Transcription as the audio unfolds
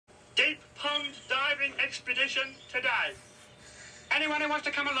deep pond diving expedition today. Anyone who wants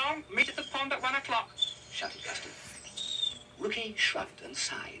to come along, meet at the pond at 1 o'clock. Shouted Custard. Rookie shrugged and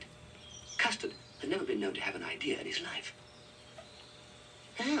sighed. Custard had never been known to have an idea in his life.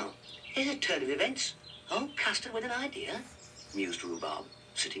 Now, here's a turn of events. Old Custard with an idea, mused Rhubarb,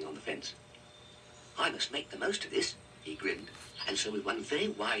 sitting on the fence. I must make the most of this, he grinned, and so with one very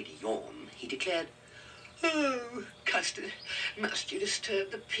wide yawn, he declared, "Oh, Custard, must you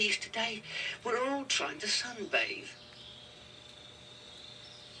disturb the peace today? We're all trying to sunbathe."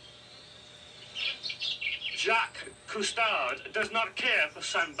 Jacques Custard does not care for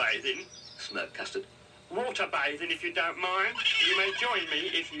sunbathing, smirked Custard. Water bathing, if you don't mind. You may join me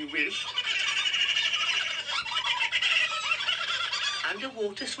if you wish.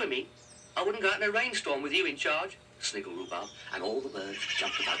 Underwater swimming? I wouldn't go out in a rainstorm with you in charge, sniggled Rhubarb, and all the birds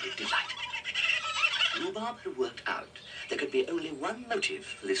jumped about with delight. Rhubarb had worked out there could be only one motive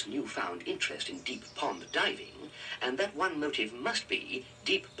for this newfound interest in deep pond diving, and that one motive must be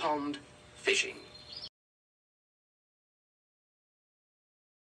deep pond fishing.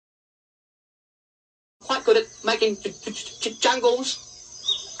 Quite good at making jungles.